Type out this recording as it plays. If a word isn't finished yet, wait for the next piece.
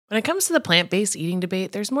When it comes to the plant-based eating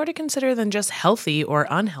debate, there's more to consider than just healthy or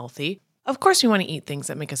unhealthy. Of course, we want to eat things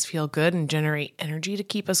that make us feel good and generate energy to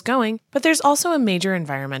keep us going, but there's also a major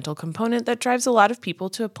environmental component that drives a lot of people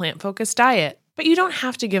to a plant-focused diet. But you don't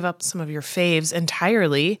have to give up some of your faves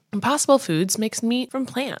entirely. Impossible Foods makes meat from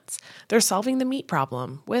plants. They're solving the meat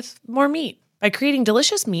problem with more meat. By creating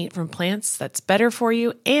delicious meat from plants that's better for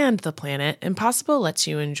you and the planet, Impossible lets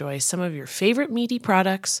you enjoy some of your favorite meaty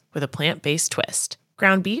products with a plant-based twist.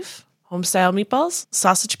 Ground beef, home-style meatballs,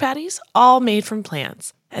 sausage patties, all made from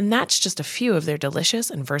plants. And that's just a few of their delicious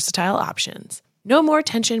and versatile options. No more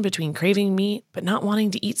tension between craving meat but not wanting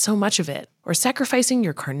to eat so much of it, or sacrificing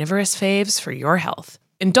your carnivorous faves for your health.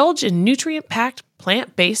 Indulge in nutrient-packed,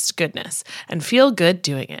 plant-based goodness and feel good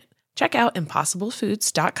doing it. Check out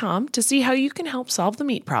ImpossibleFoods.com to see how you can help solve the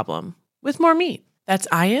meat problem with more meat. That's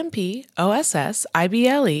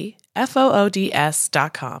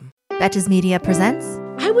ImpossibleFoods.com. Betches Media presents.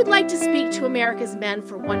 I would like to speak to America's men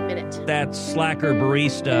for 1 minute. That slacker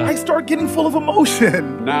barista. I start getting full of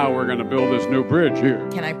emotion. Now we're going to build this new bridge here.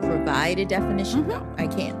 Can I provide a definition? No, I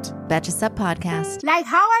can't. Betches Up Podcast. Like,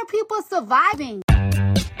 how are people surviving?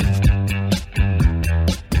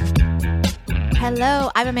 Hello,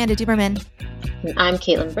 I'm Amanda Duberman. I'm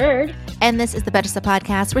Caitlin Bird. And this is the Betches Up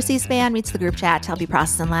Podcast, where C-SPAN meets the group chat to help you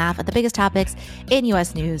process and laugh at the biggest topics in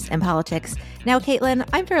U.S. news and politics. Now, Caitlin,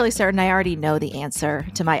 I'm fairly certain I already know the answer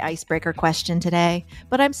to my icebreaker question today,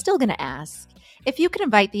 but I'm still going to ask. If you could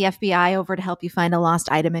invite the FBI over to help you find a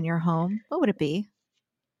lost item in your home, what would it be?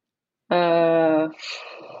 Man,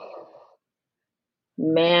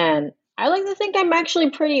 I like to think I'm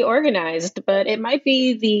actually pretty organized, but it might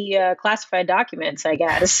be the classified documents, I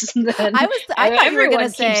guess. I thought you were going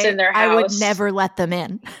to say in their house. I would never let them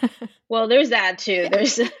in. Well, there's that too.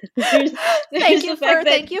 There's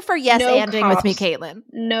thank you for yes-anding with me, Caitlin.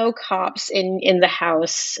 No cops in the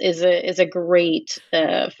house is a great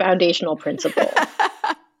foundational principle.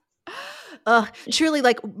 Truly,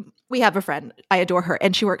 like, we have a friend, I adore her,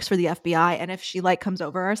 and she works for the FBI, and if she, like, comes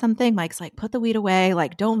over or something, Mike's like, put the weed away,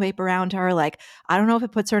 like, don't vape around her, like, I don't know if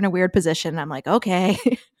it puts her in a weird position. I'm like, okay.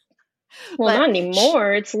 Well, not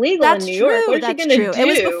anymore. It's legal in New York. What is she going to do? It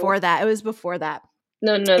was before that.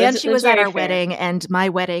 No. And she was at our wedding, and my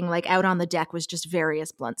wedding, like, out on the deck was just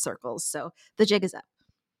various blunt circles, so the jig is up.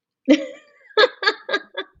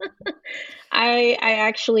 I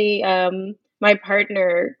actually... my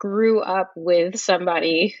partner grew up with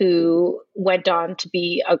somebody who went on to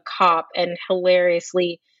be a cop, and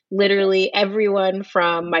hilariously, literally everyone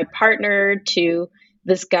from my partner to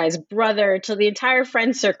this guy's brother to the entire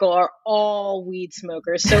friend circle are all weed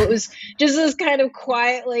smokers. So it was just this kind of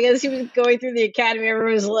quiet, like, as he was going through the academy,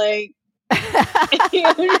 everyone was like,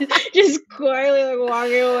 just quietly like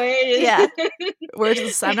walking away. Yeah.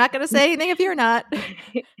 I'm not going to say anything if you're not.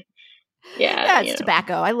 Yeah, it's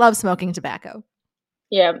tobacco. I love smoking tobacco.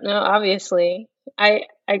 Yeah, no, obviously. I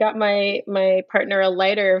got my partner a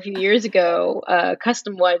lighter a few years ago, a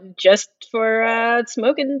custom one, just for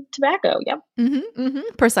smoking tobacco. Yep.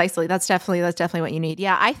 Precisely. That's definitely what you need.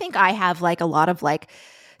 Yeah, I think I have like a lot of like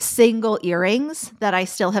single earrings that I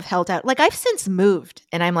still have held out. Like, I've since moved,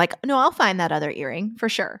 and I'm like, no, I'll find that other earring for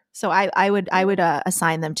sure. So I would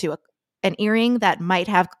assign them to an earring that might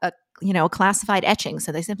have a classified etching,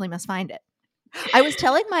 so they simply must find it. I was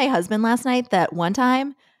telling my husband last night that one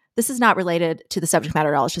time, this is not related to the subject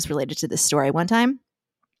matter at all, it's just related to this story. One time,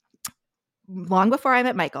 long before I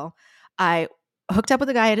met Michael, I hooked up with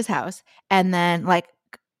a guy at his house, and then like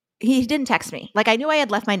he didn't text me. Like, I knew I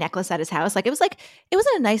had left my necklace at his house. Like, it wasn't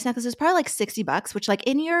a nice necklace. It was probably like $60, which like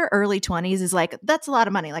in your early 20s is like, that's a lot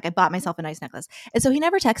of money. Like, I bought myself a nice necklace. And so he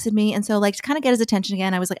never texted me. And so like to kind of get his attention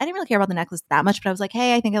again, I was like, I didn't really care about the necklace that much, but I was like,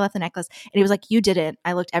 hey, I think I left the necklace. And he was like, you didn't.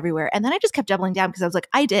 I looked everywhere. And then I just kept doubling down because I was like,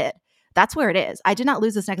 I did. That's where it is. I did not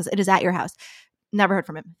lose this necklace. It is at your house. Never heard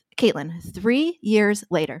from him. Caitlin, 3 years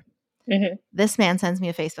later, this man sends me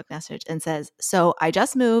a Facebook message and says, so I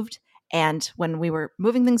just moved. And when we were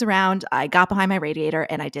moving things around, I got behind my radiator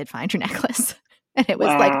and I did find your necklace. And it was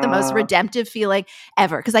like the most redemptive feeling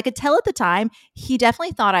ever. Because I could tell at the time, he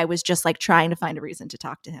definitely thought I was just like trying to find a reason to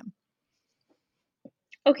talk to him.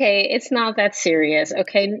 Okay, it's not that serious.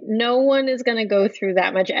 Okay, no one is going to go through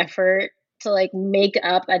that much effort to like make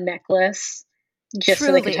up a necklace just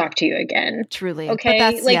so they can talk to you again. Truly. Okay,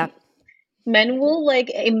 but that's, like men will like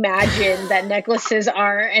imagine that necklaces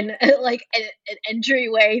are an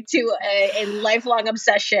entryway to a lifelong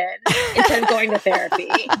obsession instead of going to therapy.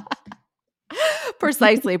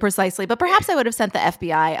 Precisely. But perhaps I would have sent the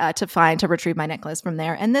FBI to retrieve my necklace from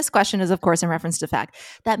there. And this question is, of course, in reference to the fact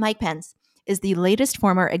that Mike Pence is the latest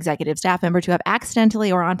former executive staff member to have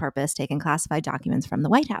accidentally or on purpose taken classified documents from the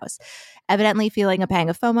White House. Evidently feeling a pang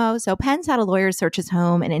of FOMO, so Pence had a lawyer search his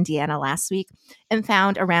home in Indiana last week and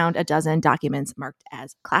found around a dozen documents marked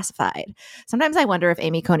as classified. Sometimes I wonder if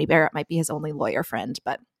Amy Coney Barrett might be his only lawyer friend,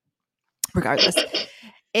 but regardless.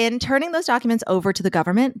 In turning those documents over to the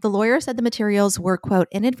government, the lawyer said the materials were, quote,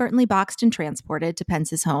 inadvertently boxed and transported to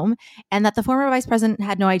Pence's home, and that the former vice president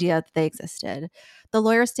had no idea that they existed. The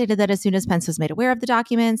lawyer stated that as soon as Pence was made aware of the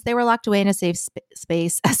documents, they were locked away in a safe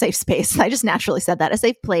space. I just naturally said that, a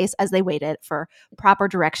safe place, as they waited for proper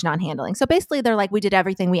direction on handling. So basically, they're like, we did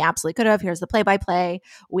everything we absolutely could have. Here's the play-by-play.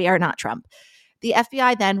 We are not Trump. The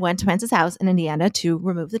FBI then went to Pence's house in Indiana to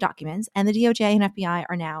remove the documents, and the DOJ and FBI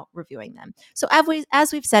are now reviewing them. So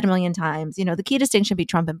as we've said a million times, the key distinction between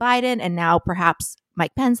Trump and Biden, and now perhaps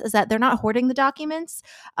Mike Pence, is that they're not hoarding the documents.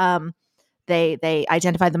 They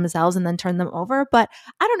identify themselves and then turn them over. But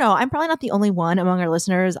I don't know. I'm probably not the only one among our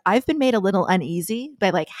listeners. I've been made a little uneasy by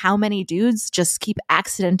like how many dudes just keep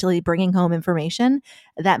accidentally bringing home information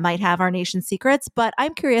that might have our nation's secrets. But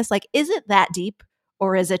I'm curious, like, is it that deep,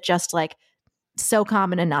 or is it just like so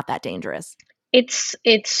common and not that dangerous? It's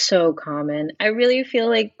so common. I really feel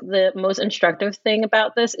like the most instructive thing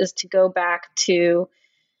about this is to go back to,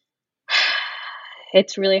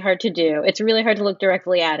 it's really hard to do. It's really hard to look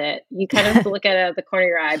directly at it. You kind of have to look at it at the corner of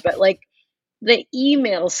your eye, but like the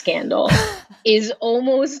email scandal is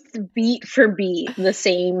almost beat for beat the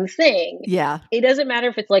same thing. Yeah. It doesn't matter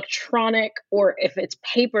if it's electronic or if it's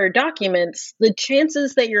paper documents. The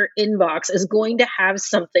chances that your inbox is going to have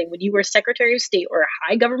something when you were Secretary of State or a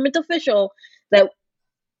high government official that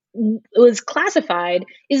was classified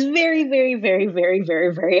is very, very, very, very,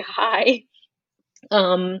 very, very high.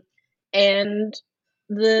 And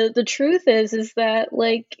the truth is that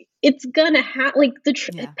like it's gonna have like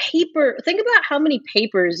paper. Think about how many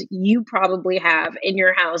papers you probably have in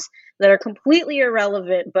your house that are completely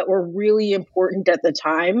irrelevant but were really important at the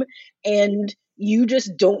time, and you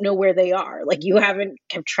just don't know where they are. Like you haven't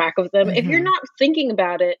kept track of them. Mm-hmm. If you're not thinking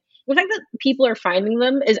about it, the fact that people are finding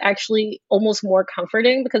them is actually almost more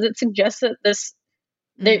comforting, because it suggests that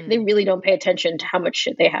they really don't pay attention to how much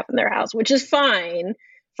shit they have in their house, which is fine.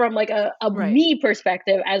 From like a right. me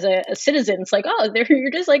perspective as a citizen, it's like, oh, you're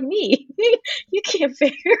just like me. You can't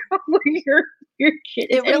figure out where your kid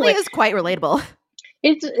is. It really is quite relatable.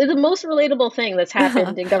 It's the most relatable thing that's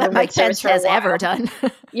happened in government Mike service Pence has ever done.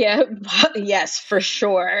 Yeah, yes, for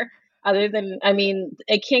sure. Other than, I mean,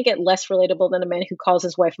 it can't get less relatable than a man who calls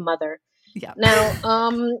his wife mother. Yeah.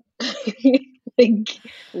 Now, like,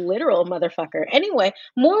 literal motherfucker. Anyway,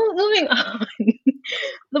 moving on.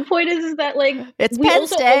 The point is that like it's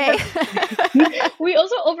Pence Day. We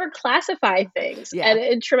also overclassify things at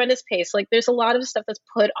a tremendous pace. Like there's a lot of stuff that's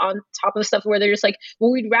put on top of stuff where they're just like,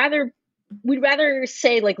 well, we'd rather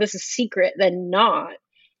say like this is secret than not,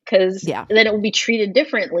 because then it will be treated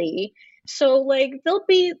differently. So like there'll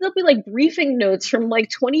be like briefing notes from like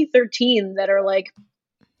 2013 that are like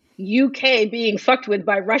UK being fucked with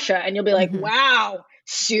by Russia, and you'll be like, wow,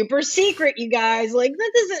 super secret, you guys. Like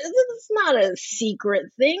this is not a secret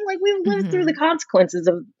thing. Like we've lived through the consequences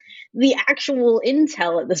of the actual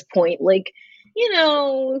intel at this point. Like,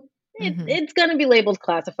 it's going to be labeled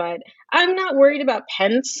classified. I'm not worried about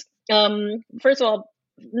Pence. First of all,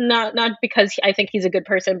 not because I think he's a good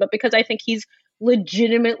person, but because I think he's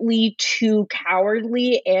legitimately too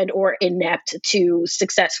cowardly and or inept to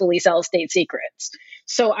successfully sell state secrets.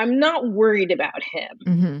 So I'm not worried about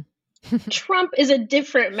him. Trump is a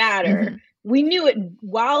different matter. We knew it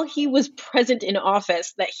while he was present in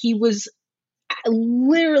office that he was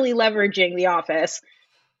literally leveraging the office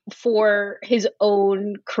for his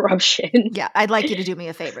own corruption. Yeah, I'd like you to do me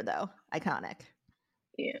a favor, though. Iconic.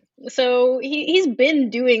 Yeah. So he's been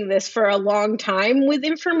doing this for a long time with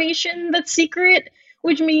information that's secret,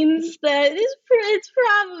 which means that it's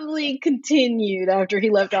probably continued after he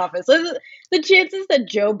left office. So the chances that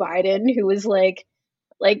Joe Biden, who was like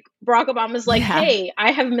Barack Obama's like, hey,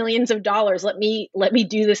 I have millions of dollars. Let me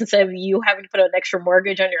do this instead of you having to put an extra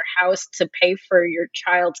mortgage on your house to pay for your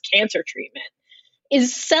child's cancer treatment,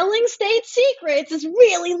 is selling state secrets is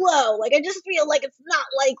really low. Like, I just feel like it's not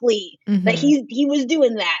likely that he was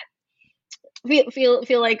doing that.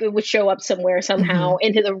 Feel like it would show up somewhere somehow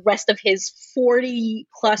into the rest of his 40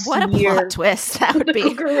 plus what a year plot twist that would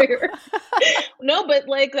be career. No, but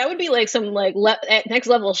like that would be like some like next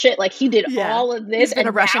level shit. Like he did all of this. He's been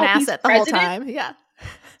a Russian asset the whole time. Yeah,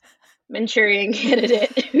 Manchurian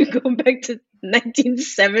candidate going back to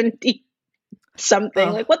 1970 something.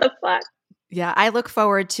 Like what the fuck? Yeah, I look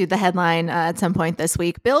forward to the headline at some point this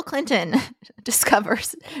week. Bill Clinton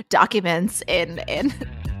discovers documents in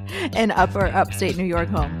an upstate New York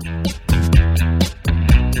home.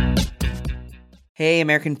 Hey,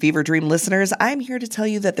 American Fever Dream listeners, I'm here to tell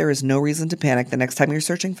you that there is no reason to panic the next time you're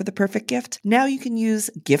searching for the perfect gift. Now you can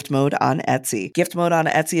use Gift Mode on Etsy. Gift Mode on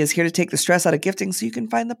Etsy is here to take the stress out of gifting so you can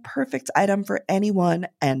find the perfect item for anyone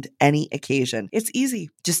and any occasion. It's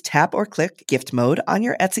easy. Just tap or click Gift Mode on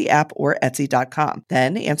your Etsy app or Etsy.com.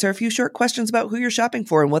 Then answer a few short questions about who you're shopping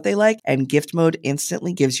for and what they like, and Gift Mode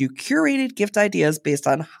instantly gives you curated gift ideas based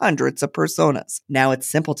on hundreds of personas. Now it's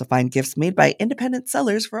simple to find gifts made by independent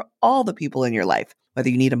sellers for all the people in your life. Whether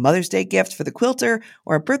you need a Mother's Day gift for the quilter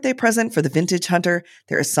or a birthday present for the vintage hunter,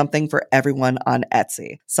 there is something for everyone on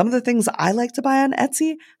Etsy. Some of the things I like to buy on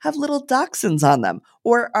Etsy have little dachshunds on them,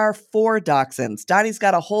 or are for dachshunds. Donnie's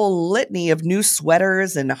got a whole litany of new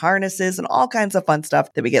sweaters and harnesses and all kinds of fun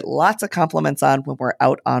stuff that we get lots of compliments on when we're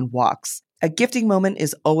out on walks. A gifting moment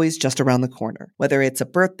is always just around the corner, whether it's a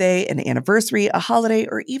birthday, an anniversary, a holiday,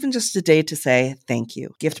 or even just a day to say thank you.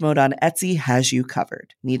 Gift Mode on Etsy has you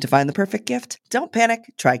covered. Need to find the perfect gift? Don't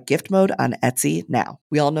panic. Try Gift Mode on Etsy now.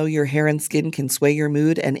 We all know your hair and skin can sway your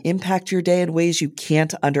mood and impact your day in ways you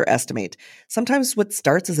can't underestimate. Sometimes what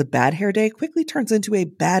starts as a bad hair day quickly turns into a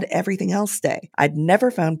bad everything else day. I'd never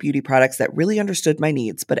found beauty products that really understood my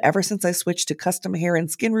needs, but ever since I switched to custom hair and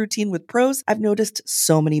skin routine with Prose, I've noticed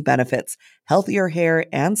so many benefits. Healthier hair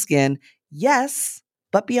and skin, yes,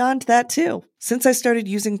 but beyond that too. Since I started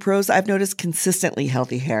using Prose, I've noticed consistently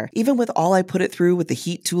healthy hair. Even with all I put it through with the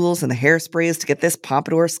heat tools and the hairsprays to get this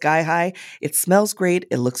pompadour sky high, it smells great,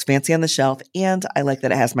 it looks fancy on the shelf, and I like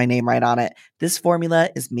that it has my name right on it. This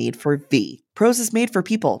formula is made for V. Prose is made for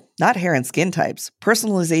people, not hair and skin types.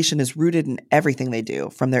 Personalization is rooted in everything they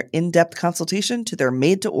do, from their in-depth consultation to their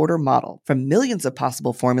made-to-order model. From millions of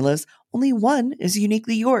possible formulas, only one is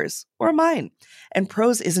uniquely yours or mine. And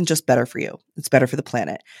Prose isn't just better for you, it's better for the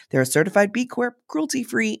planet. They're a certified B Corp,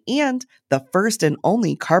 cruelty-free, and the first and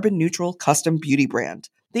only carbon-neutral custom beauty brand.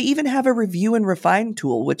 They even have a review and refine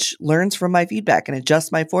tool which learns from my feedback and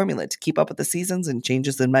adjusts my formula to keep up with the seasons and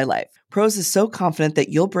changes in my life. Prose is so confident that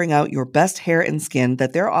you'll bring out your best hair and skin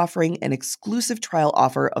that they're offering an exclusive trial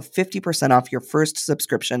offer of 50% off your first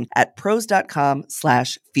subscription at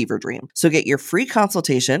prose.com/feverdream. So get your free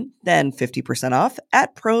consultation, then 50% off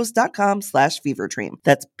at prose.com/feverdream.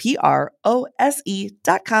 That's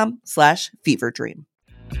prose.com/feverdream.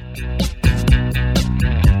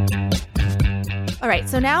 All right,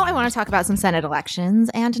 so now I want to talk about some Senate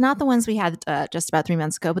elections, and not the ones we had just about 3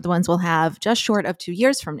 months ago, but the ones we'll have just short of 2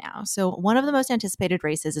 years from now. So one of the most anticipated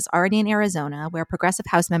races is already in Arizona, where Progressive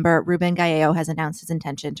House member Ruben Gallo has announced his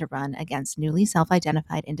intention to run against newly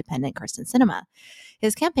self-identified independent Kyrsten Sinema.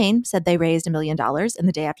 His campaign said they raised $1 million in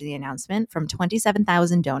the day after the announcement from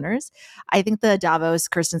 27,000 donors. I think the Davos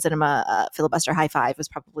Kyrsten Sinema filibuster high five was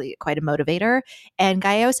probably quite a motivator, and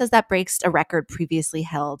Gallo says that breaks a record previously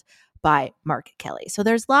held by Mark Kelly. So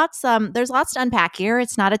there's lots to unpack here.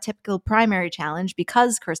 It's not a typical primary challenge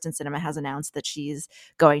because Kyrsten Sinema has announced that she's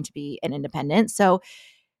going to be an independent. So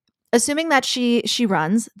assuming that she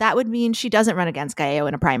runs, that would mean she doesn't run against Gallo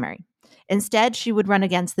in a primary. Instead, she would run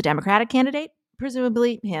against the Democratic candidate,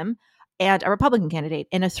 presumably him, and a Republican candidate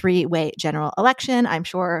in a 3-way general election. I'm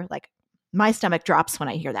sure like my stomach drops when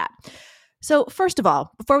I hear that. So first of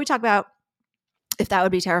all, before we talk about if that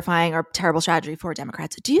would be terrifying or terrible strategy for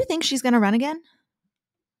Democrats, do you think she's going to run again?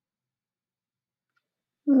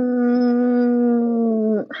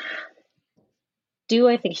 Do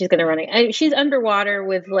I think she's going to run again? She's underwater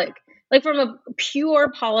with like from a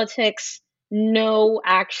pure politics, no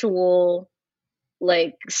actual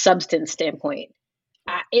like substance standpoint.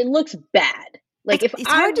 It looks bad. Like if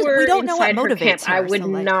I were we don't know what motivates her, I would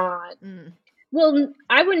not. Well,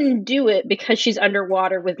 I wouldn't do it because she's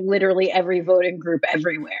underwater with literally every voting group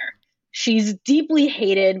everywhere. She's deeply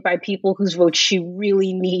hated by people whose votes she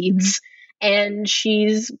really needs. And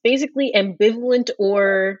she's basically ambivalent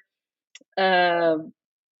or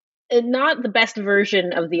not the best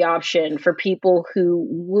version of the option for people who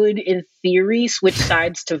would, in theory, switch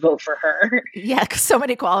sides to vote for her. Yeah, so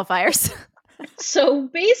many qualifiers. So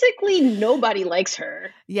basically, nobody likes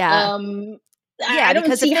her. Yeah. Yeah,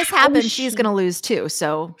 because if this happens, she's going to lose too.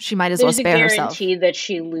 So she might as well spare herself. There's a guarantee that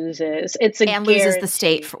she loses. And loses the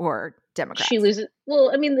state for Democrats. She loses. Well,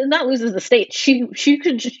 I mean, not loses the state. She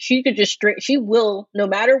could just straight. She will, no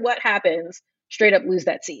matter what happens, straight up lose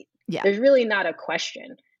that seat. Yeah. There's really not a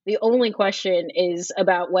question. The only question is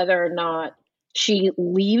about whether or not she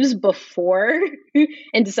leaves before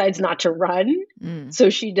and decides not to run. So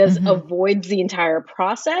she avoids the entire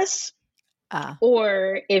process,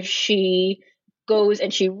 or if she goes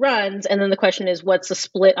and she runs, and then the question is, what's the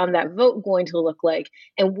split on that vote going to look like,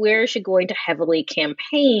 and where is she going to heavily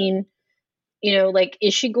campaign? Like,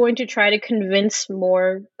 is she going to try to convince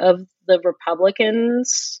more of the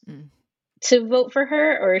Republicans to vote for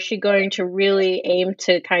her, or is she going to really aim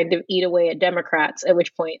to kind of eat away at Democrats? At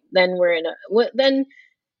which point, then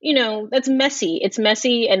that's messy. It's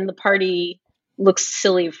messy, and the party looks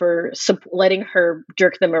silly for letting her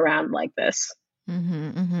jerk them around like this.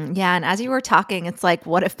 Yeah, and as you were talking, it's like,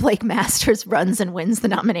 what if Blake Masters runs and wins the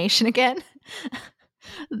nomination again?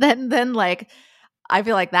 then like, I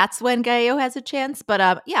feel like that's when Gallo has a chance.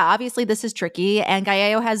 But yeah, obviously this is tricky. And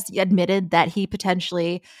Gallo has admitted that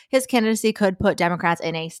his candidacy could put Democrats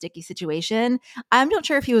in a sticky situation. I'm not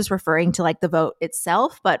sure if he was referring to like the vote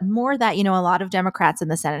itself, but more that, a lot of Democrats in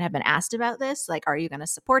the Senate have been asked about this. Like, are you going to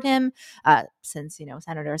support him? Since,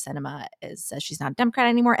 Senator Sinema says she's not a Democrat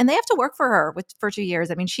anymore. And they have to work for her for 2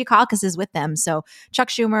 years. I mean, she caucuses with them. So Chuck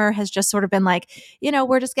Schumer has just sort of been like,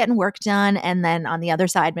 we're just getting work done. And then on the other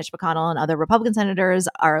side, Mitch McConnell and other Republican senators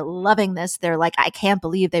are loving this. They're like, I can't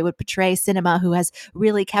believe they would betray Sinema, who has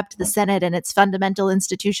really kept the Senate and its fundamental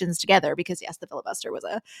institutions together. Because yes, the filibuster was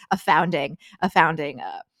a founding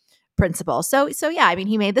principle. So yeah, I mean,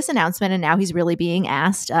 he made this announcement, and now he's really being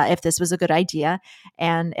asked if this was a good idea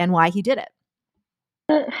and why he did it.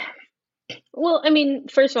 Well, I mean,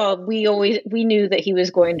 first of all, we knew that he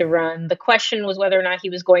was going to run. The question was whether or not he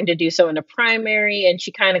was going to do so in a primary, and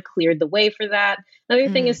she kind of cleared the way for that. Another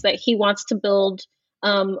thing is that he wants to build,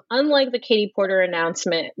 unlike the Katie Porter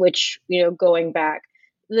announcement, which, going back,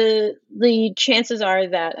 the chances are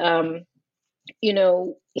that,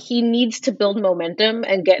 he needs to build momentum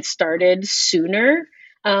and get started sooner.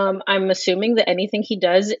 I'm assuming that anything he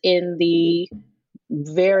does in the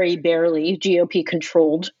very barely GOP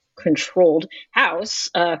controlled House,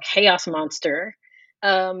 chaos monster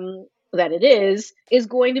that it is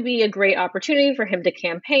going to be a great opportunity for him to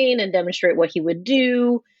campaign and demonstrate what he would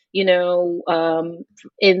do. In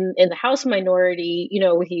the House minority,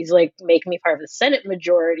 he's like, make me part of the Senate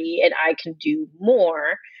majority and I can do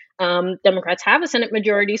more. Democrats have a Senate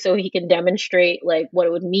majority, so he can demonstrate like what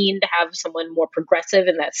it would mean to have someone more progressive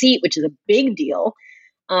in that seat, which is a big deal.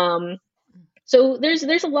 So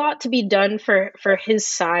there's a lot to be done for his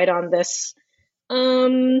side on this.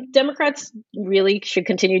 Democrats really should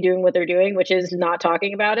continue doing what they're doing, which is not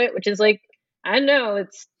talking about it, which is like, I know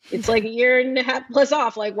it's like a year and a half plus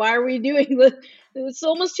off. Like, why are we doing this? It's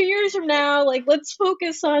almost 2 years from now. Like, let's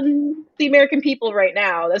focus on the American people right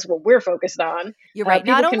now. That's what we're focused on. You're right.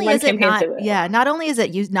 Not only is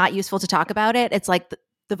it not useful to talk about it, it's like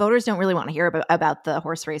the voters don't really want to hear about the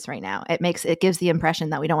horse race right now. It gives the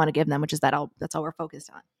impression that we don't want to give them, which is that's all we're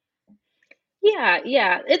focused on.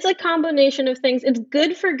 Yeah. It's a combination of things. It's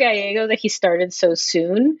good for Gallego that he started so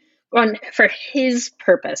soon for his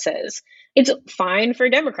purposes. It's fine for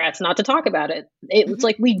Democrats not to talk about it. It's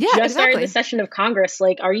like we just started the session of Congress.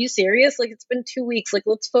 Like, are you serious? Like, it's been 2 weeks. Like,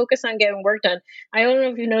 let's focus on getting work done. I don't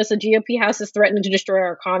know if you noticed, the GOP House is threatening to destroy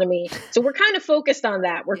our economy. So we're kind of focused on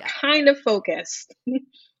that. We're kind of focused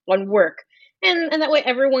on work. And that way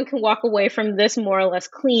everyone can walk away from this more or less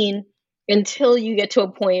clean until you get to a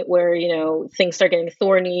point where, things start getting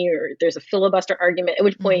thorny or there's a filibuster argument, at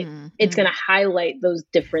which point it's going to highlight those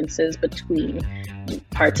differences between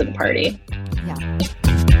parts of the party. Yeah.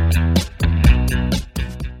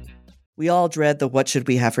 We all dread the what should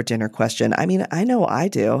we have for dinner question. I mean, I know I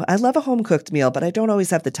do. I love a home-cooked meal, but I don't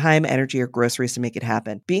always have the time, energy, or groceries to make it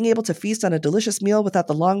happen. Being able to feast on a delicious meal without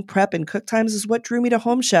the long prep and cook times is what drew me to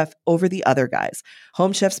Home Chef over the other guys.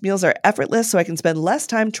 Home Chef's meals are effortless, so I can spend less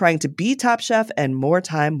time trying to be Top Chef and more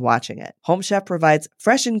time watching it. Home Chef provides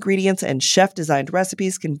fresh ingredients and chef-designed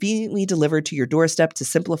recipes conveniently delivered to your doorstep to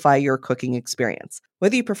simplify your cooking experience.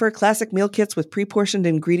 Whether you prefer classic meal kits with pre-portioned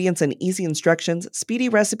ingredients and easy instructions, speedy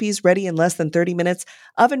recipes ready in less than 30 minutes,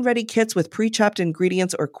 oven-ready kits with pre-chopped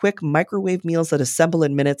ingredients, or quick microwave meals that assemble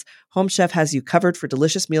in minutes, Home Chef has you covered for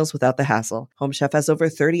delicious meals without the hassle. Home Chef has over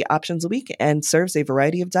 30 options a week and serves a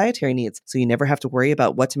variety of dietary needs, so you never have to worry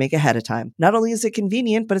about what to make ahead of time. Not only is it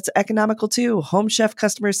convenient, but it's economical too. Home Chef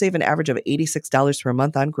customers save an average of $86 per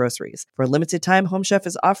month on groceries. For a limited time, Home Chef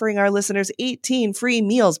is offering our listeners 18 free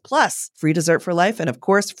meals plus free dessert for life and, of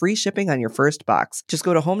course, free shipping on your first box. Just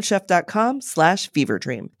go to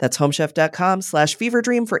homechef.com/feverdream. That's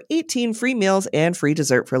homechef.com/feverdream for 18 free meals and free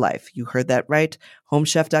dessert for life. You heard that right.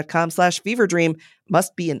 Homechef.com/feverdream.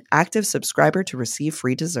 Must be an active subscriber to receive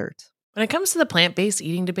free dessert. When it comes to the plant-based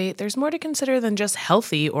eating debate, there's more to consider than just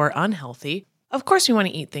healthy or unhealthy. Of course, we want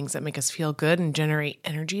to eat things that make us feel good and generate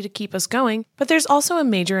energy to keep us going, but there's also a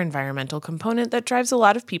major environmental component that drives a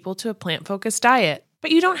lot of people to a plant-focused diet.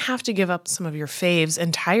 But you don't have to give up some of your faves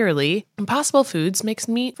entirely. Impossible Foods makes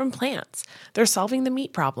meat from plants. They're solving the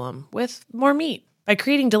meat problem with more meat. By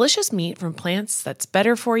creating delicious meat from plants that's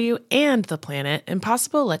better for you and the planet,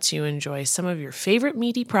 Impossible lets you enjoy some of your favorite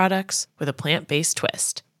meaty products with a plant-based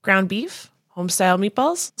twist. Ground beef, home-style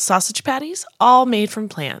meatballs, sausage patties, all made from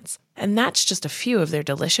plants. And that's just a few of their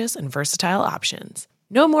delicious and versatile options.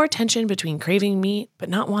 No more tension between craving meat but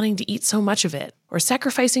not wanting to eat so much of it, or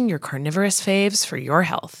sacrificing your carnivorous faves for your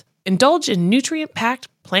health. Indulge in nutrient-packed,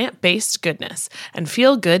 plant-based goodness and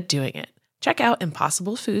feel good doing it. Check out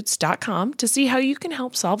ImpossibleFoods.com to see how you can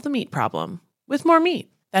help solve the meat problem with more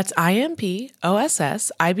meat. That's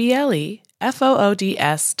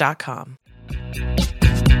ImpossibleFoods.com.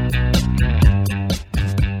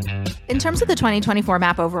 In terms of the 2024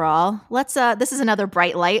 map overall, this is another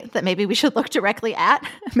bright light that maybe we should look directly at,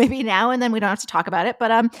 maybe now and then we don't have to talk about it.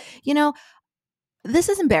 But, this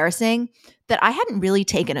is embarrassing that I hadn't really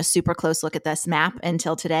taken a super close look at this map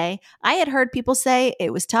until today. I had heard people say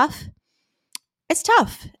it was tough. It's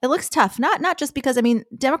tough. It looks tough. Not just because,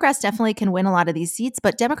 Democrats definitely can win a lot of these seats,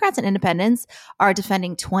 but Democrats and independents are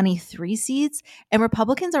defending 23 seats and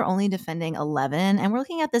Republicans are only defending 11. And we're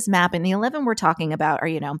looking at this map and the 11 we're talking about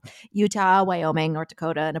are, Utah, Wyoming, North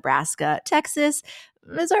Dakota, Nebraska, Texas,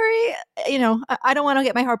 Missouri. I don't want to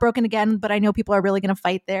get my heart broken again, but I know people are really going to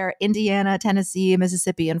fight there. Indiana, Tennessee,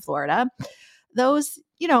 Mississippi, and Florida. Those,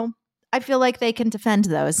 I feel like they can defend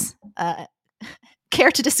those.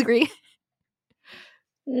 Care to disagree?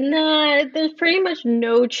 Nah, there's pretty much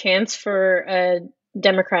no chance for a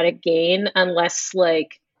Democratic gain unless I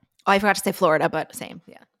forgot to say Florida, but same.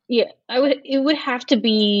 Yeah. Yeah, it would have to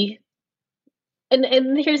be, and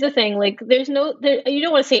here's the thing, you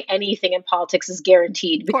don't want to say anything in politics is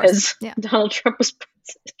guaranteed because Donald Trump was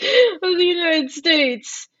president of the United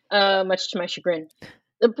States, much to my chagrin.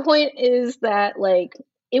 The point is that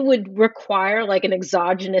it would require an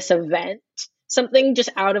exogenous event, something just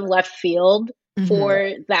out of left field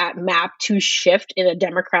for that map to shift in a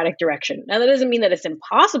Democratic direction. Now, that doesn't mean that it's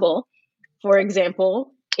impossible. For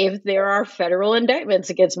example, if there are federal indictments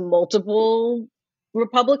against multiple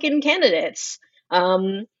Republican candidates,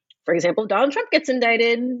 for example, if Donald Trump gets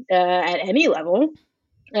indicted at any level,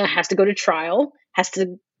 has to go to trial, has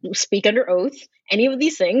to speak under oath, any of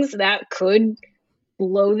these things that could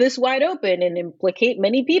blow this wide open and implicate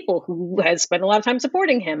many people who has spent a lot of time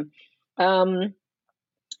supporting him.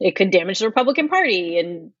 It could damage the Republican Party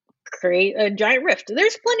and create a giant rift.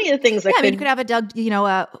 There's plenty of things that you could have a Doug,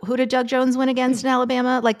 who did Doug Jones win against in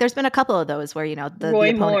Alabama? There's been a couple of those where, the Roy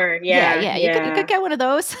opponent, Moore. Yeah. You could get one of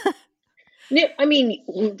those.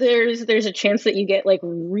 There's a chance that you get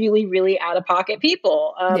really, really out of pocket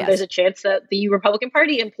people. Yes. There's a chance that the Republican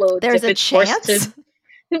Party implodes. There's a chance.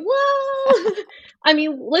 Well,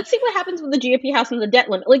 let's see what happens with the GOP House and the debt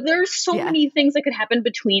limit. There's so many things that could happen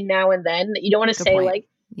between now and then that you don't want to say point.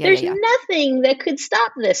 There's nothing that could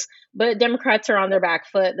stop this. But Democrats are on their back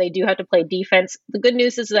foot. They do have to play defense. The good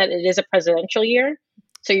news is that it is a presidential year.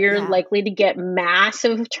 So you're likely to get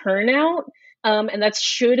massive turnout. And that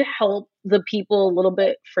should help the people a little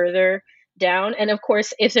bit further down. And of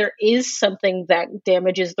course, if there is something that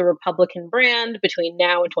damages the Republican brand between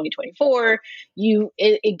now and 2024,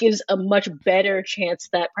 it gives a much better chance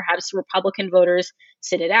that perhaps Republican voters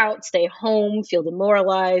sit it out, stay home, feel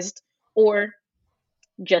demoralized, or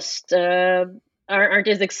just aren't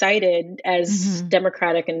as excited as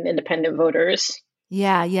Democratic and independent voters.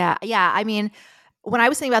 Yeah. When I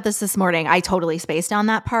was thinking about this morning, I totally spaced on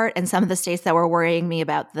that part. And some of the states that were worrying me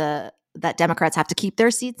about that Democrats have to keep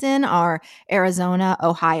their seats in are Arizona,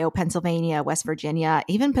 Ohio, Pennsylvania, West Virginia,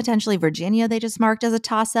 even potentially Virginia. They just marked as a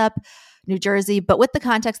toss-up, New Jersey. But with the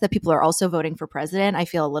context that people are also voting for president, I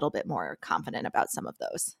feel a little bit more confident about some of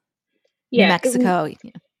those. Yeah, New Mexico.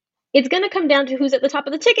 It's going to come down to who's at the top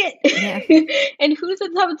of the ticket and who's at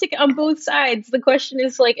the top of the ticket on both sides. The question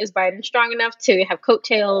is is Biden strong enough to have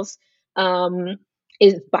coattails?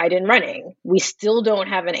 Is Biden running? We still don't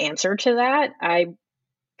have an answer to that. I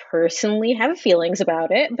personally have feelings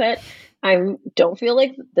about it, but I don't feel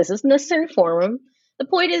like this is necessary forum. The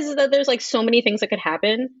point is that there's so many things that could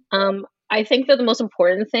happen. I think that the most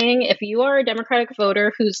important thing, if you are a Democratic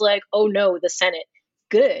voter who's oh no, the Senate,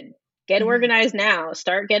 good. Get organized now.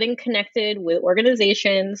 Start getting connected with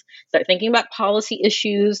organizations. Start thinking about policy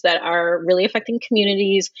issues that are really affecting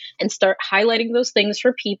communities and start highlighting those things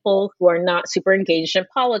for people who are not super engaged in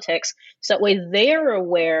politics. So that way they're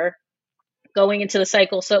aware going into the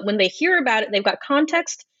cycle. So when they hear about it, they've got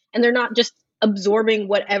context and they're not just absorbing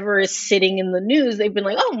whatever is sitting in the news. They've been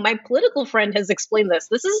oh, my political friend has explained this.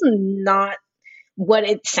 This is not what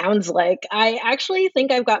it sounds like. I actually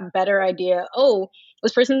think I've got a better idea. Oh,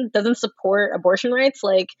 this person doesn't support abortion rights.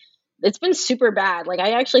 Like, it's been super bad. Like,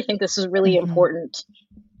 I actually think this is really important.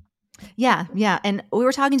 Yeah, yeah. And we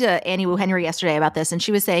were talking to Annie Wu Henry yesterday about this, and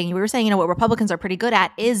we were saying, what Republicans are pretty good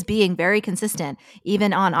at is being very consistent,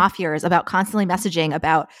 even on off years, about constantly messaging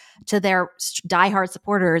to their diehard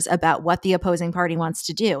supporters about what the opposing party wants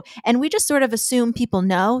to do. And we just sort of assume people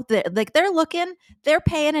know that, like, they're looking, they're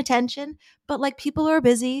paying attention, but like people are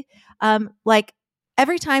busy. Like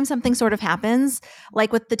every time something sort of happens,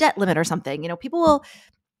 like with the debt limit or something, people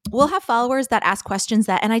we'll have followers that ask questions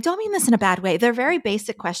and I don't mean this in a bad way, they're very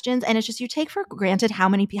basic questions, and it's just you take for granted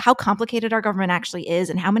how complicated our government actually is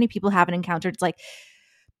and how many people haven't encountered. It's like,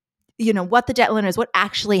 what the debt limit is, what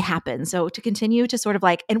actually happened. So to continue to sort of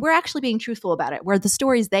like, and we're actually being truthful about it, where the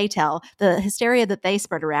stories they tell, the hysteria that they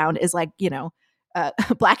spread around is like,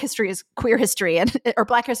 Black history is queer history or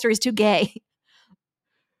Black history is too gay.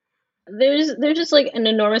 There's just like an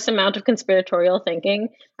enormous amount of conspiratorial thinking.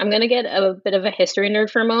 I'm going to get a bit of a history nerd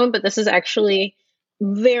for a moment, but this is actually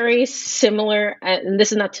very similar. And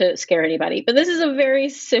this is not to scare anybody, but this is a very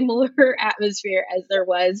similar atmosphere as there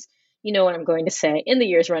was, what I'm going to say, in the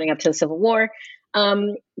years running up to the Civil War.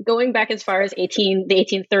 Going back as far as the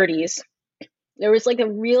 1830s, there was like a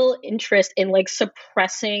real interest in like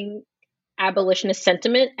suppressing abolitionist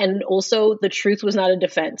sentiment, and also the truth was not a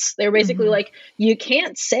defense. They were basically like, you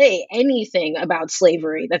can't say anything about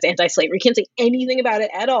slavery that's anti-slavery. You can't say anything about it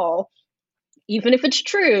at all, even if it's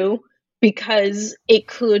true, because it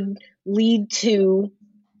could lead to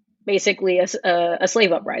basically a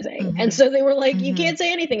slave uprising. And so they were like, you can't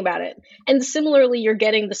say anything about it. And similarly, you're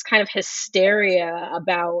getting this kind of hysteria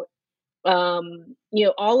about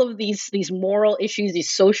all of these moral issues, these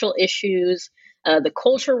social issues, the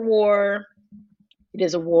culture war. It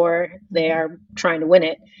is a war. They are trying to win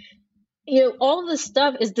it. All of this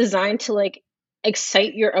stuff is designed to like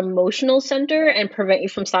excite your emotional center and prevent you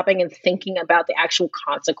from stopping and thinking about the actual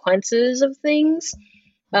consequences of things.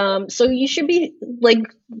 So you should be like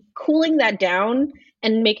cooling that down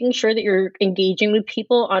and making sure that you're engaging with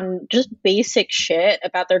people on just basic shit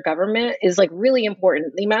about their government is like really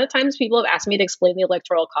important. The amount of times people have asked me to explain the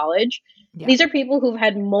Electoral College, these are people who've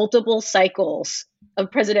had multiple cycles of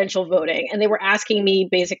presidential voting, and they were asking me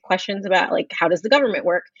basic questions about like, how does the government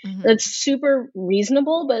work? That's super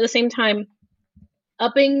reasonable, but at the same time,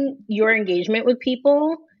 upping your engagement with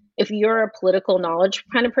people, if you're a political knowledge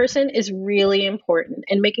kind of person, is really important.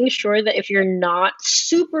 And making sure that if you're not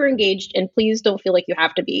super engaged, and please don't feel like you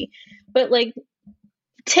have to be, but like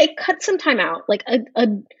cut some time out. Like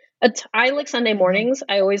I like Sunday mornings.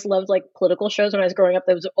 I always loved like political shows when I was growing up.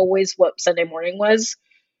 That was always what Sunday morning was.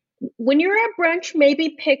 When you're at brunch,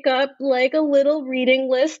 maybe pick up like a little reading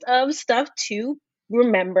list of stuff to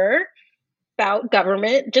remember about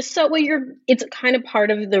government, just so it's kind of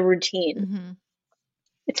part of the routine.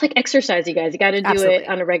 It's like exercise, you guys. You got to do it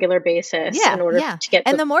on a regular basis in order to get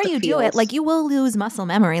and the more you do it, like you will lose muscle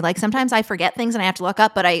memory. Like sometimes I forget things and I have to look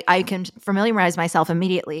up, but I can familiarize myself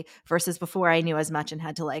immediately versus before I knew as much and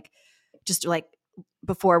had to like just like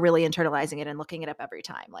before really internalizing it and looking it up every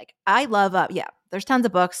time. Like I love there's tons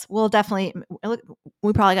of books. We probably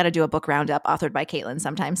got to do a book roundup authored by Caitlin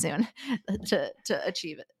sometime soon to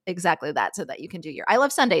achieve exactly that, so that you can do I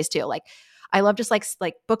love Sundays too. Like I love just like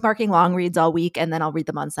bookmarking long reads all week, and then I'll read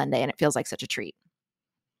them on Sunday, and it feels like such a treat.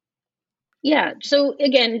 Yeah. So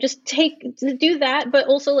again, just do that, but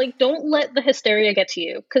also like don't let the hysteria get to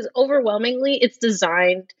you, because overwhelmingly it's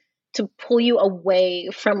designed to pull you away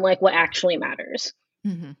from like what actually matters.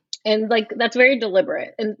 And like that's very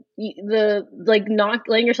deliberate, and the like not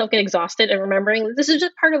letting yourself get exhausted and remembering this is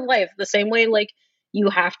just part of life. The same way like you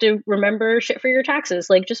have to remember shit for your taxes.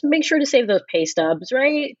 Like just make sure to save those pay stubs,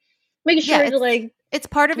 right? Make sure to like it's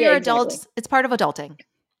part of your adults. It's part of adulting.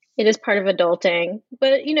 It is part of adulting,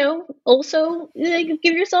 but also like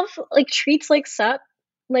give yourself like treats like sup,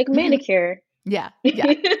 like manicure. Yeah,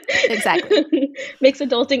 exactly. Makes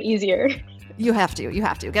adulting easier. You have to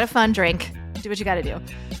get a fun drink. Do what you got to do.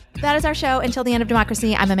 That is our show. Until the End of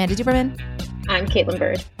Democracy, I'm Amanda Duberman. I'm Caitlin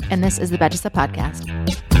Bird. And this is the Betches Sup Podcast.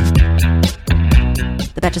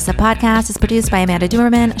 The Betches Sup Podcast is produced by Amanda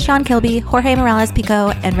Duberman, Sean Kilby, Jorge Morales-Pico,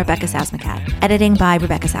 and Rebecca Sausmacat. Editing by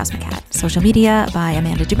Rebecca Sausmacat. Social media by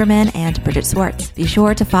Amanda Duberman and Bridget Swartz. Be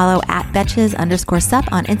sure to follow at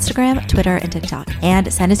Betches_Sup on Instagram, Twitter, and TikTok.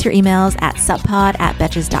 And send us your emails at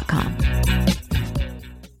suppod@betches.com.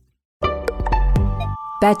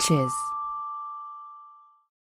 Betches.